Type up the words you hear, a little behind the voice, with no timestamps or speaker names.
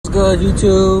good,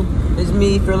 YouTube? It's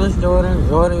me, Fearless Jordan, you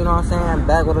know what I'm saying?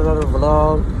 Back with another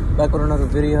vlog, back with another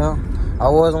video. I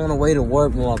was on the way to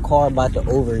work, but my car about to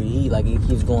overheat, like it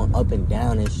keeps going up and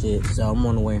down and shit. So I'm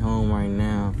on the way home right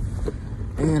now.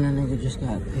 And a nigga just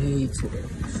got paid today.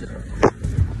 So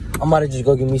I'm about to just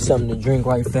go get me something to drink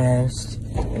right fast.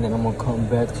 And then I'm gonna come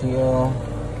back to y'all.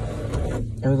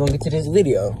 And we're gonna get to this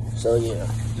video. So yeah,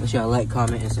 make sure y'all like,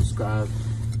 comment, and subscribe.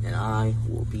 And I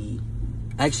will be...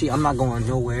 Actually, I'm not going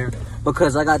nowhere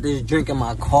because I got this drink in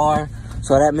my car.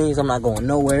 So that means I'm not going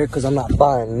nowhere because I'm not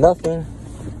buying nothing.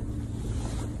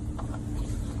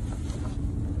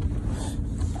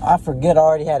 I forget I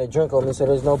already had a drink on me, so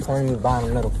there's no point in me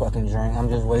buying another fucking drink. I'm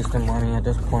just wasting money at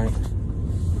this point.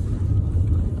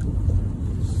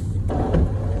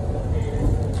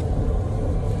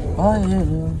 Oh, yeah.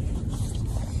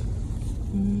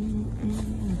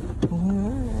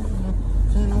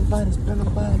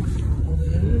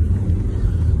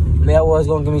 Maybe I was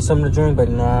gonna give me something to drink, but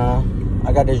nah.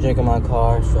 I got this drink in my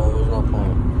car, so there's no point.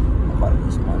 I'm about to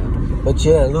waste money. But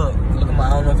yeah, look at my, I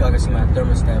don't know if y'all can see my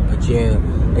thermostat, but yeah,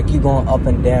 they keep going up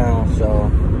and down, so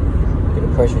get a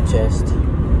pressure test.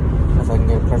 If I can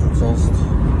get a pressure test.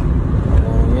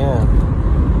 And yeah.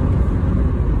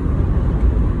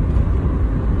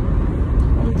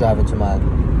 I'm driving to my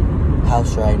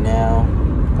house right now.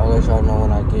 I'll let y'all know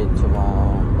when I get to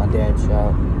my dad's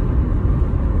shop.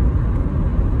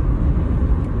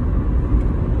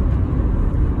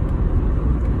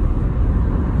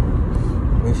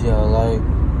 Make sure y'all like,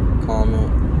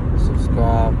 comment,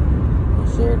 subscribe, and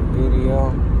share the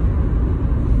video.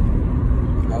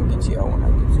 I'll get to y'all when I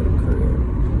get to the crib.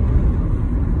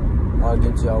 I'll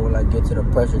get to y'all when I get to the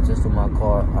pressure test of my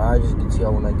car. I'll just get to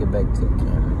y'all when I get back to the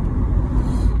camera.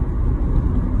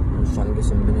 I'm just trying to get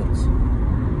some minutes.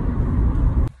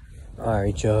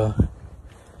 Alright, y'all.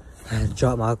 I had to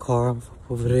drop my car off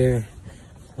over there.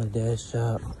 My dad's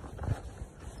shop.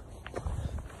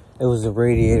 It was a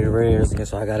radiator,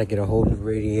 so I gotta get a hold of the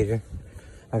radiator.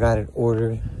 I got it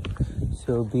ordered.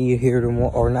 So it'll be here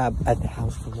tomorrow, or not at the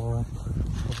house tomorrow.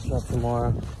 At the shop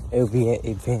tomorrow. It'll be at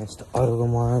Advanced Auto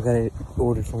tomorrow. I got it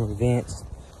ordered from Advanced.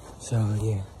 So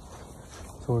yeah.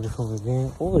 It's ordered from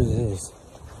Advanced. What is this?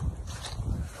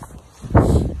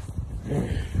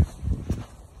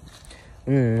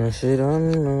 Shit, I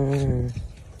don't know.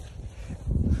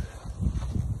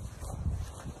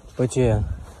 But yeah,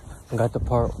 I got the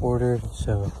part ordered,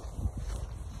 so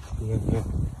yeah.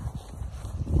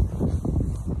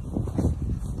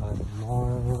 By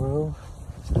tomorrow,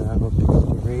 and I'll go pick up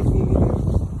the radiator.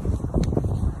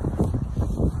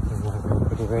 And I'll go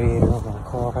put the radiator on my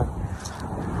car.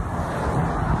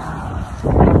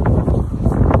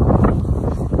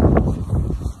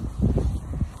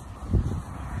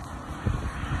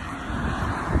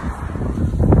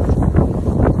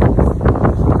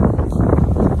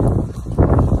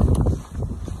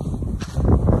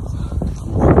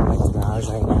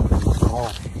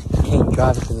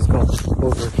 Because it's going to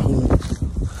overheat.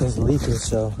 It's leaking,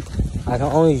 so I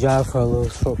can only drive for a little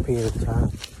short period of time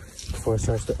before it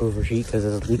starts to overheat because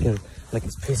it's leaking like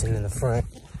it's pissing in the front.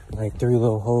 Like 3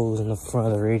 little holes in the front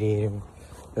of the radiator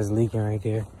that's leaking right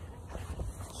there.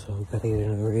 So we gotta get a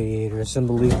new radiator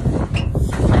assembly.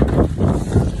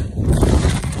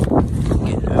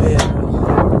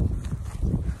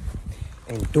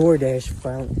 And DoorDash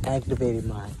finally activated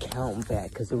my account back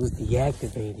because it was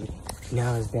deactivated.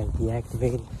 Now it's back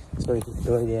deactivated. So it's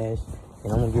DoorDash.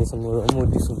 And I'm gonna do some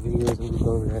videos and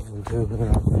go over there and do it.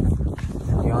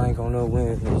 Y'all ain't gonna know when.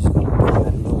 It's just gonna come out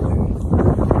of nowhere.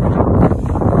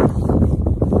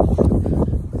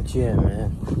 But yeah, man.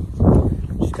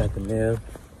 Just got the mail.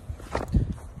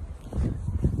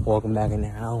 Walking back in the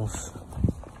house.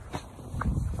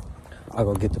 I'll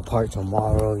go get the part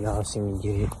tomorrow. Y'all see me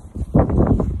get it.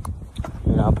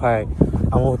 And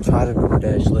I won't try to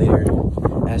DoorDash later.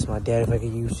 Ask my dad if I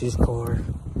could use his car.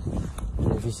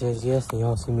 And if he says yes, then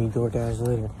y'all see me DoorDash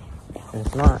later. And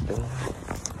if not, then...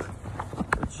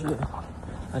 But yeah,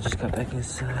 I just got back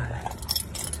inside.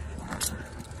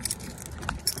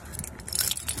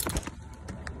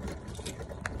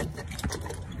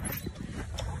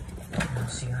 I'll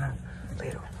see y'all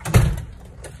later.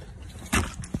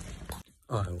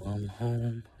 Alright, well, I'm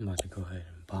home. I'm about to go ahead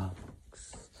and box.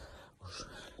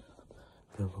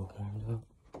 Get a little warmed up.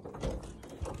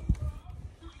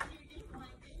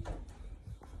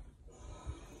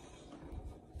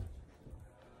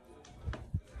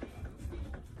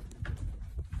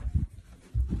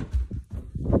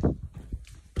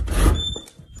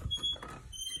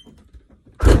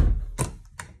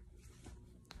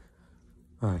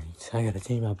 Alright, so I gotta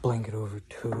change my blanket over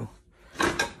too.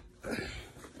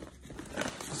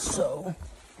 So,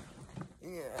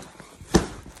 yeah.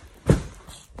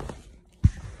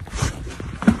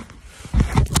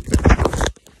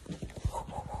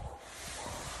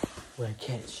 What a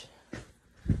catch.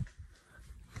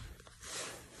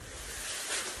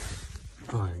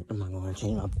 Alright, I'm not gonna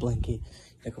change my blanket.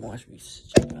 You can watch me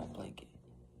change my blanket.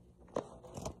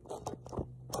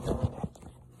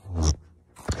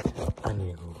 I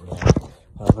need to go grab.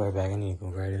 I'll be right back. I need to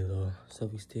go grab a little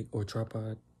selfie stick or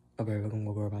tripod. I'll be right back. I'm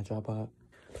gonna go grab my tripod.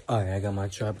 Alright, I got my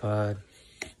tripod.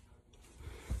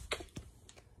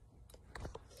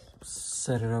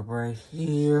 Set it up right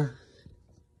here.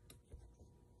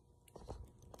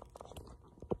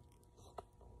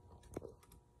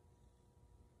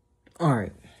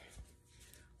 Alright.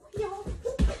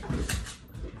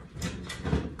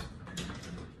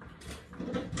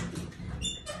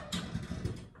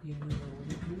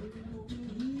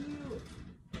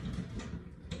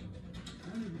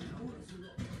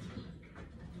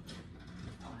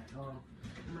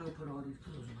 I'm gonna put all these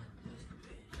clothes on this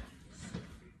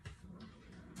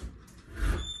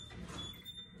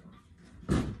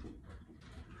bed.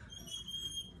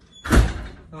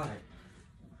 Alright.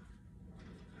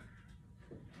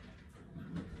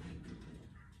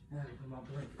 Now I put my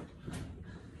blanket.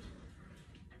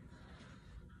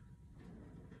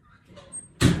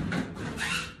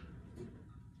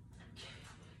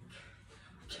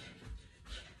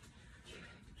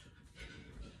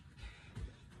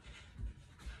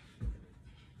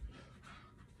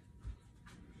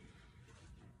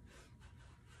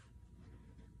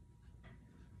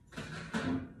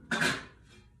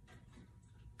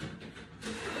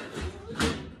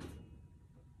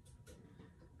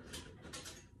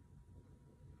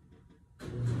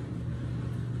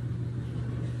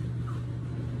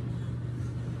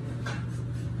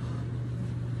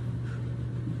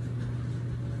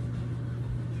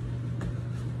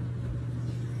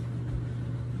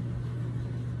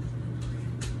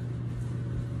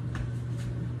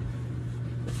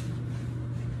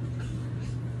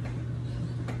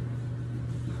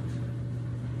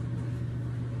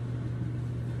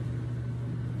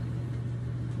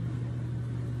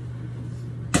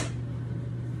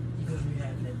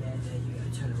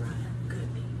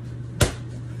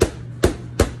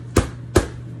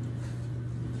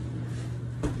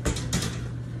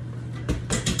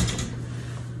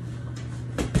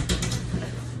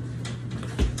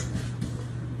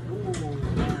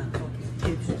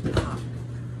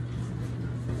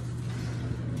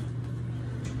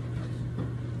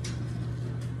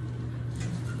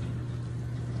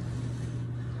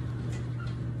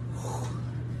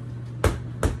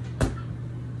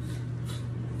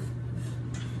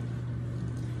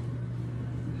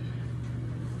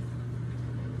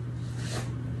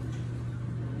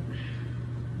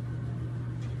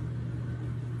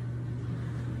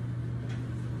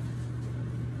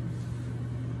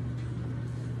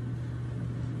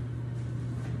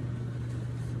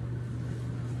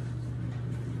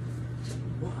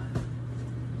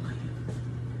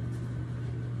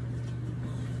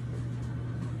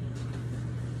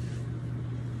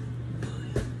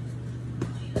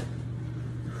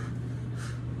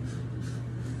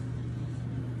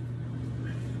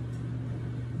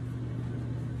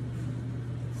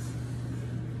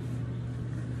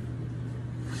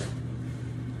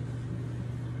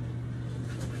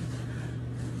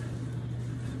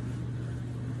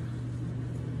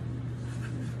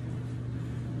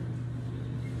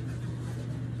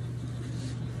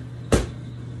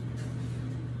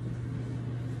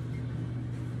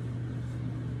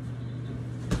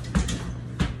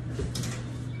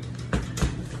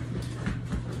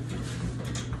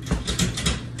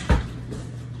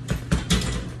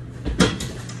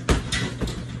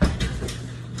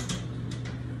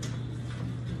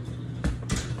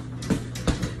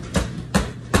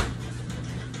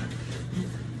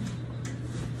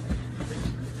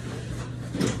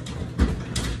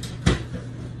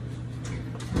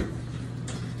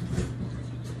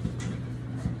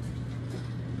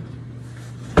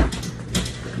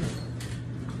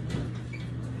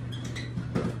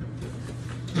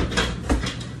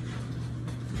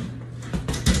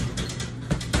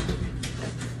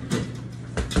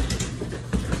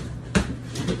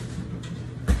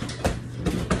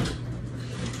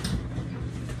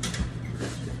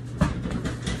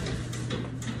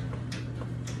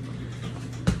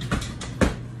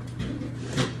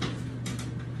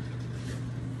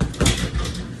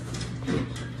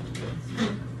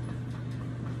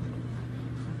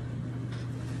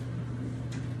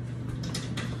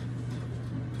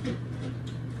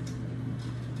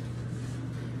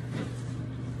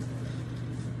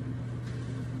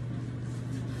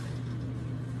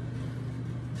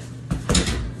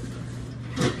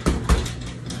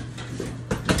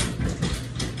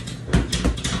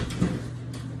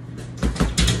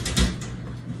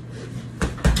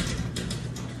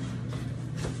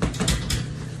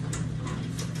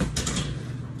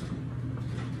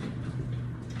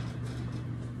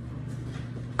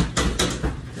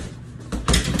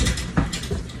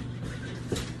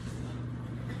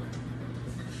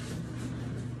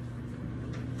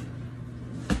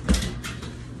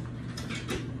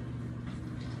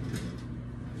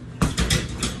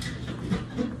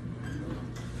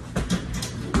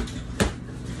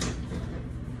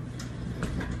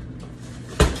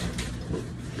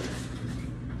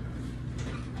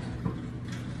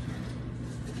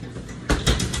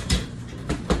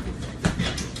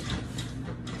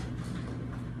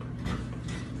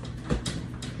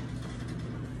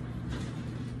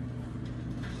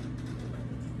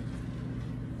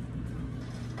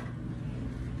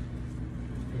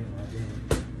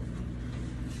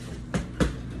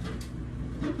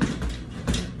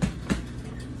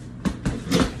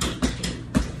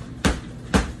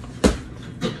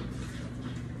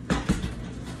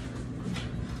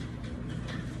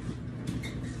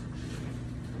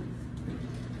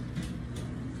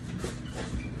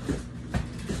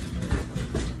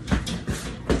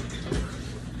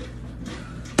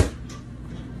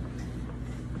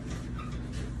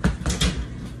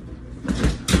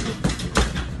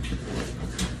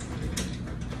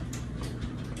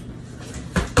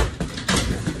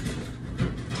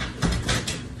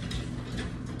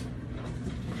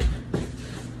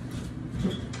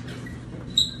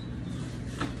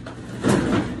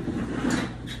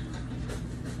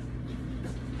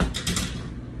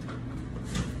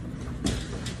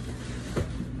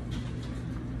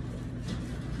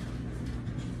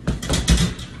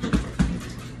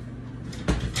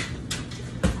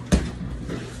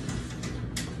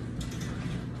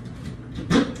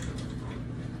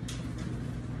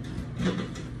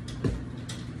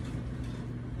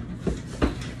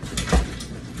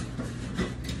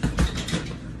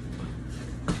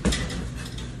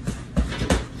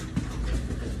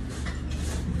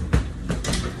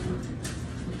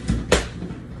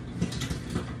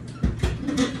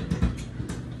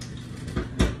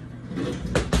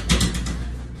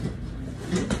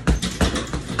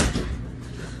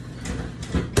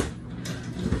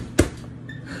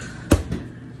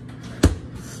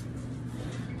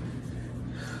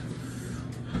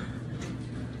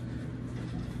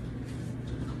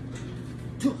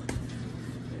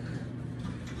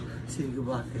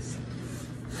 motherfuckers.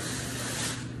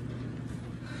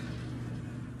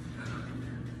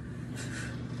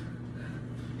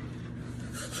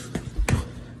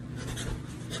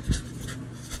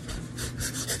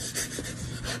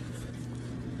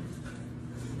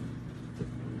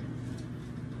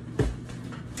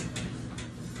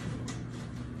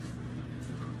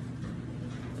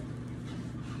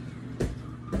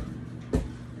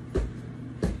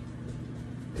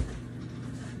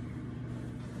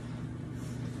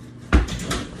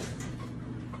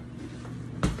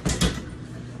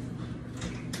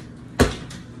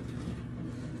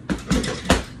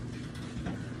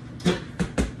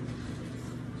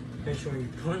 Make sure you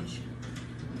punch,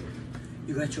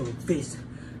 you got your fist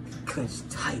clenched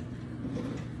tight.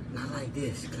 Not like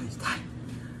this, clenched tight.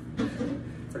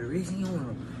 For the reason you want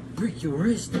to break your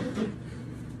wrist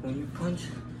when you punch.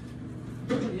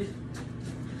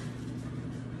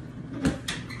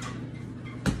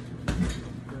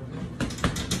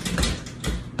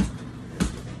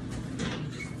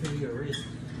 Just feel your wrist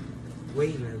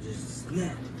waiting to just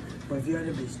snap. But if you got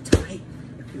it tight,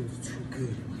 it feels too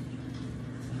good.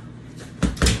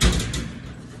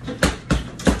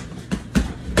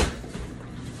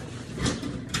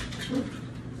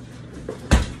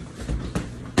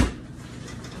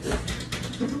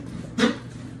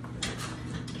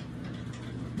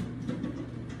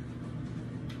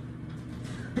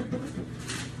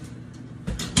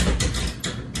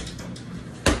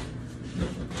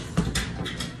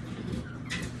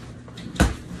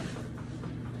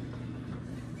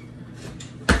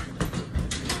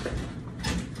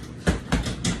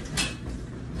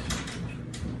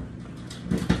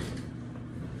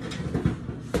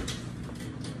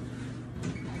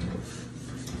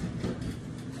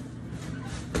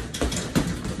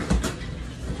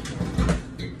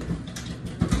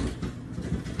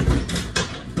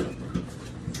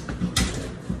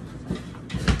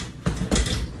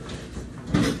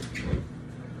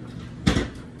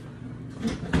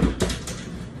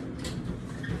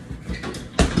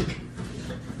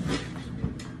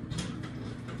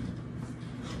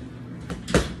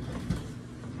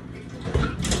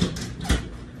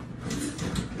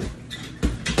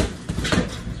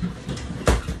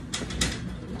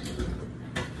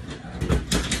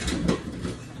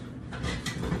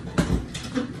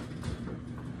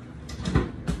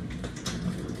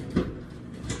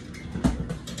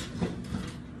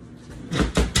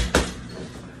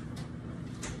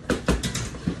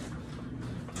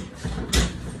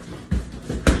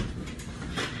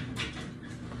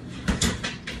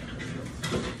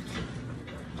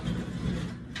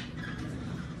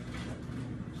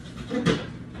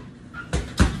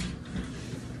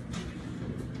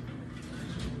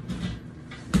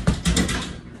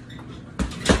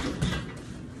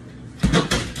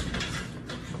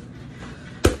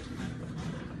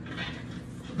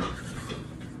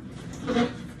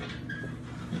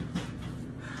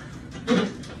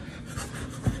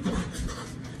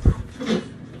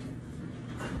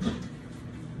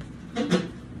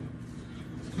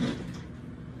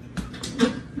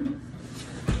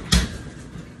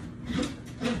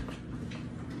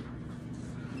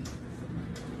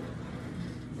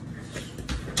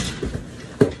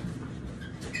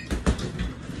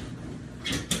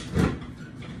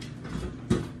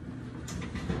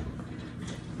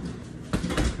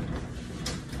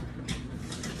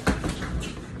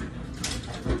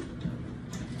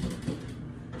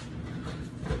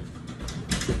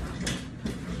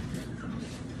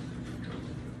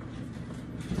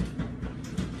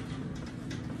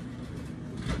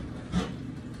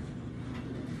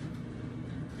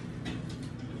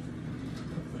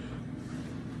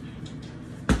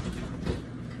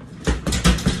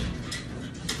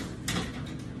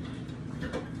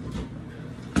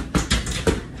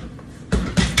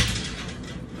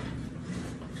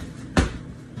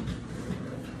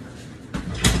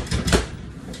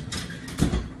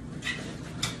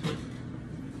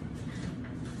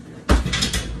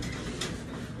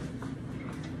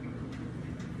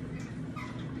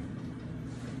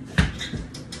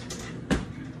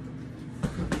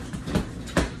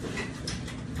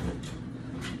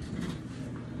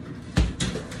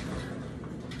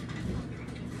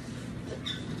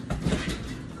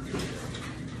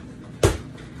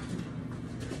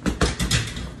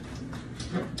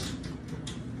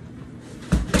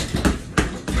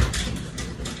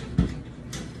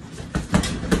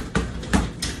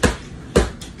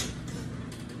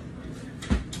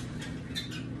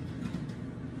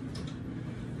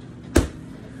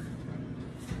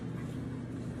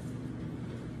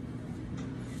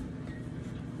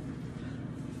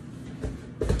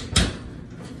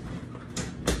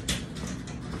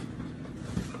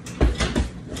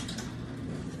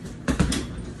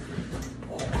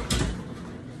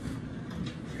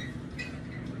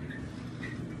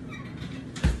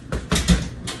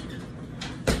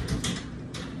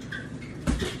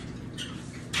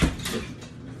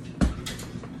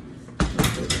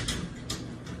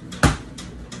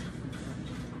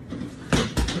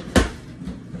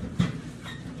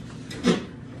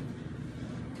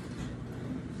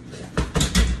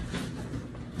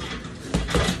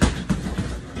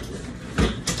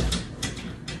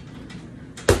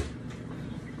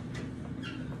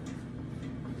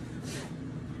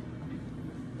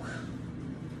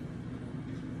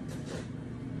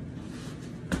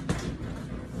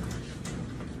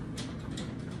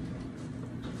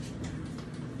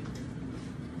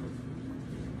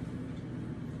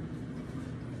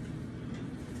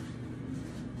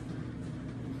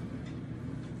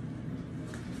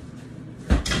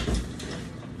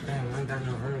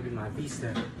 I'm gonna do my V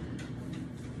step.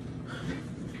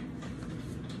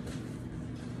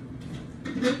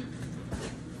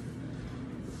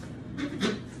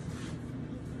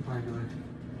 What am I doing?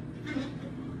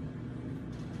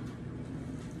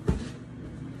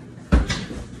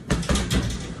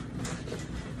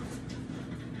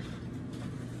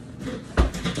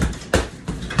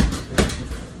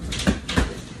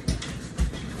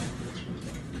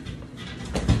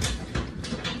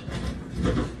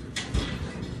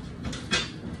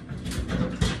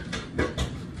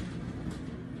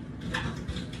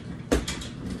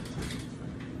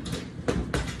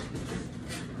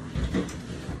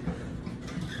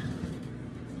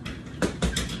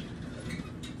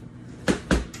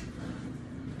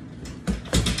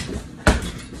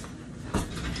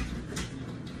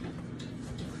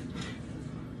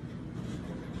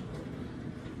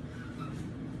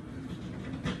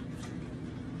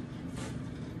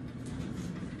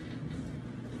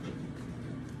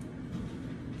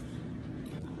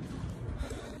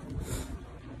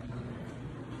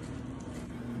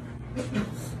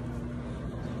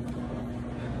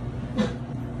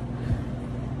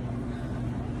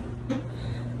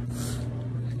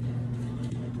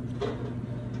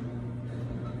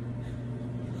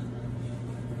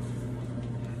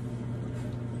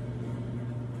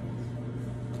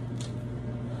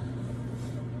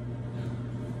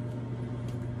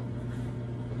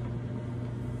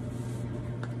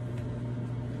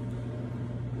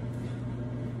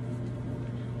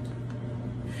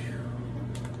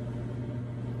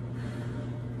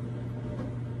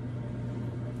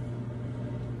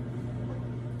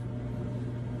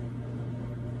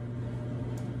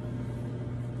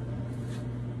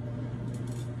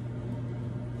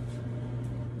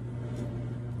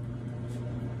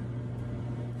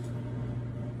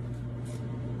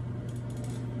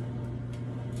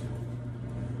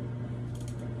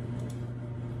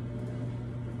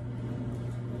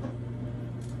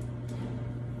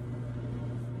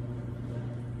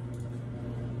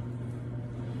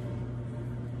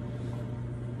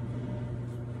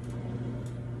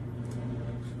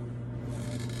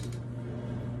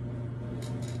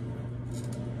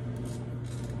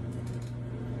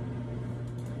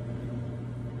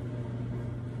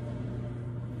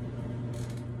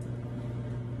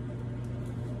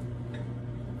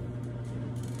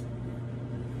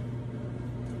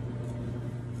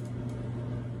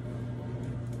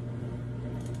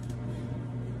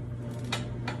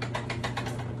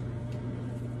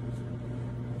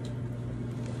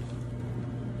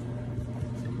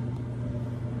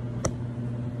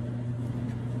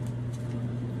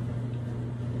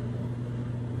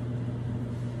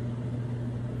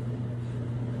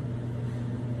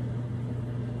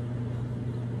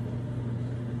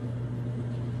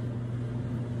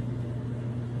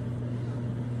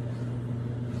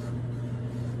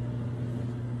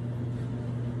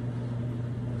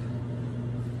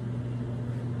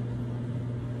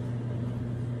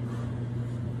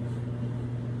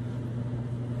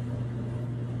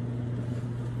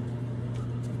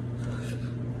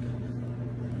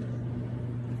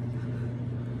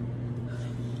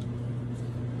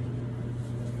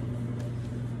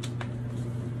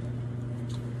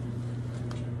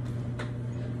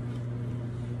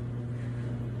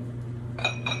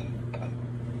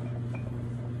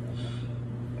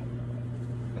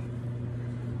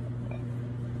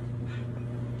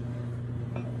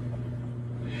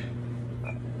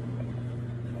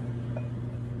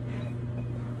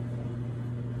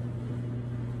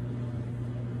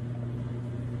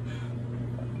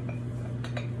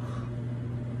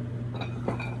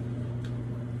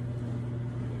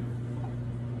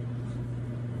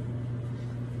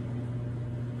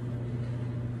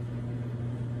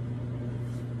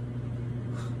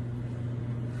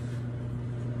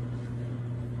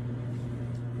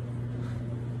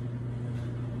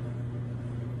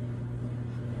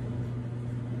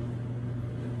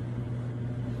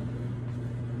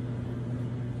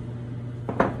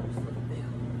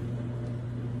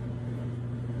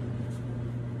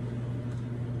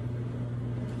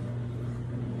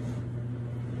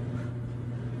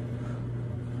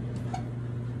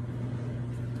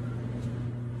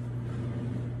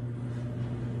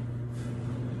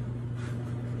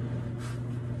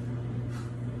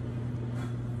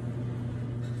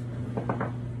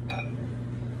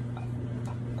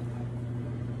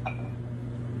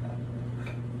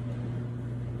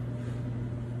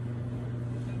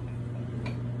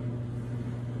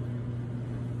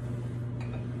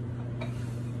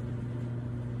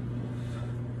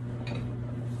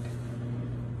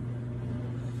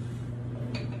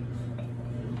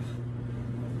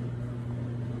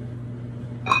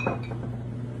 Bro,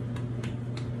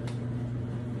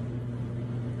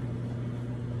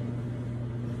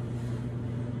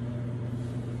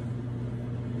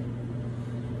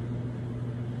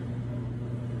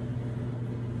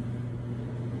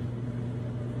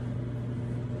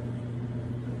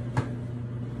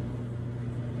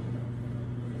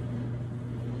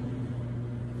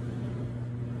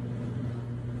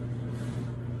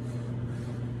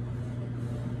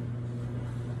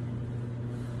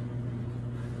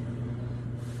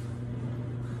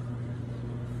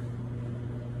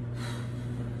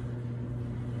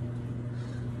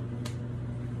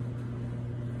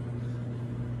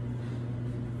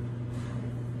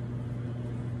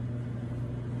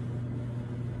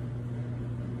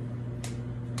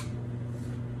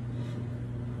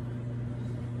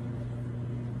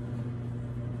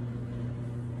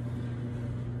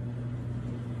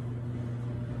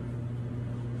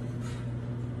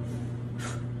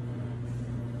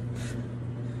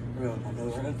 I know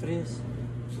we're up for this.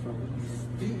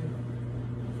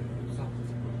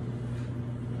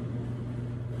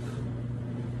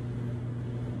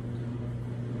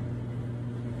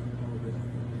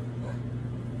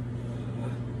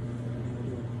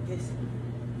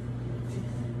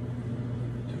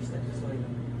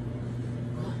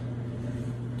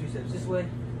 Two steps this way.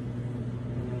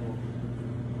 And then we'll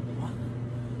walk.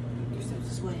 2 steps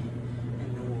this way. And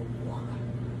then we'll walk.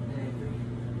 And then 3.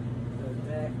 Go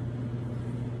back.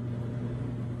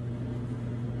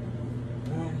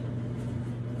 1,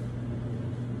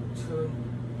 2.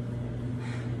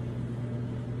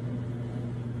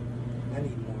 I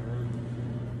need more room.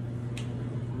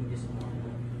 Let me get some more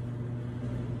room.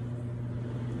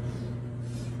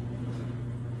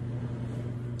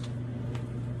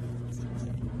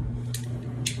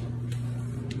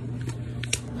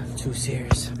 I have 2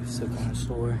 stairs. Still kind of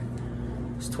sore.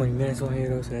 It's 20 minutes on here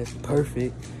though, so that's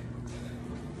perfect.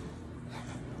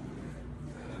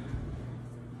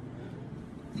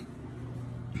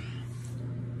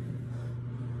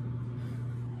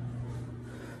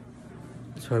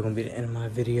 That's probably gonna be the end of my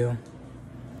video.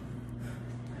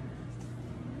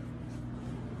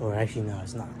 Or actually, no,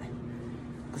 it's not.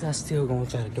 Cause I still gonna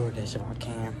try to DoorDash if I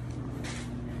can.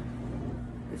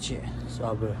 But yeah, so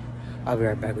I'll be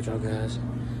right back with y'all guys.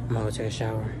 I'm gonna go take a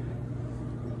shower.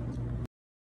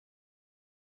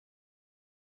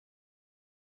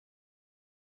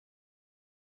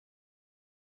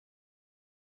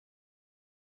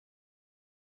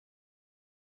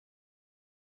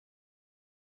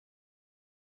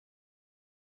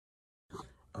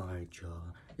 Alright,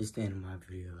 y'all. It's the end of my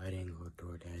video. I didn't go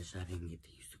DoorDash. I didn't get to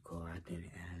use the car. I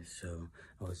didn't ask. So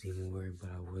I was even worried, but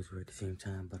I was worried at the same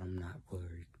time. But I'm not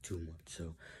worried too much.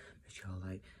 So make sure y'all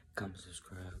like, comment,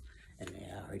 subscribe. And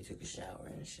then I already took a shower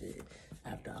and shit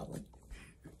after I went.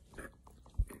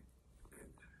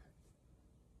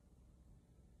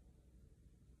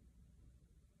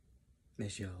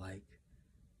 Make sure y'all like,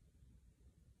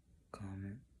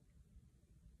 comment,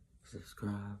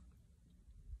 subscribe.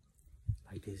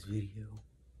 Like this video,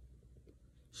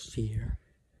 share,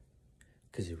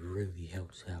 because it really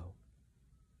helps out.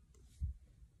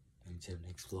 Until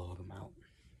next vlog, I'm out.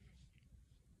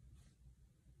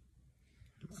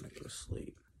 I'm gonna go to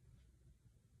sleep.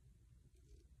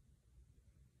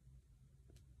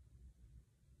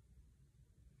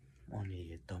 I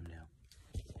need a thumbnail.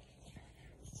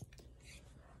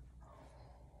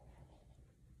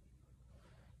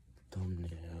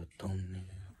 Thumbnail.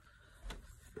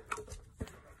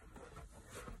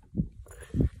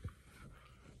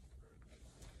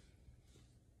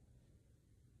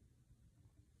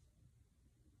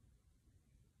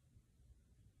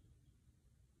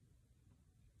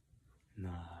 Nah.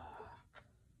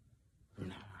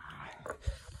 Nah.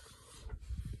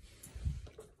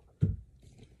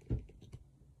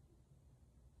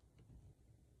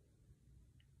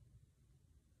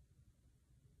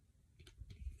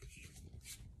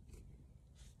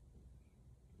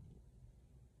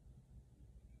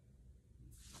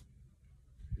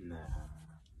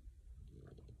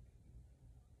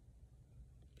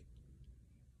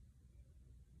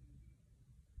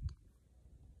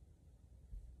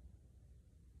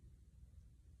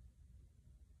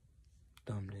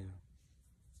 Thumbnail.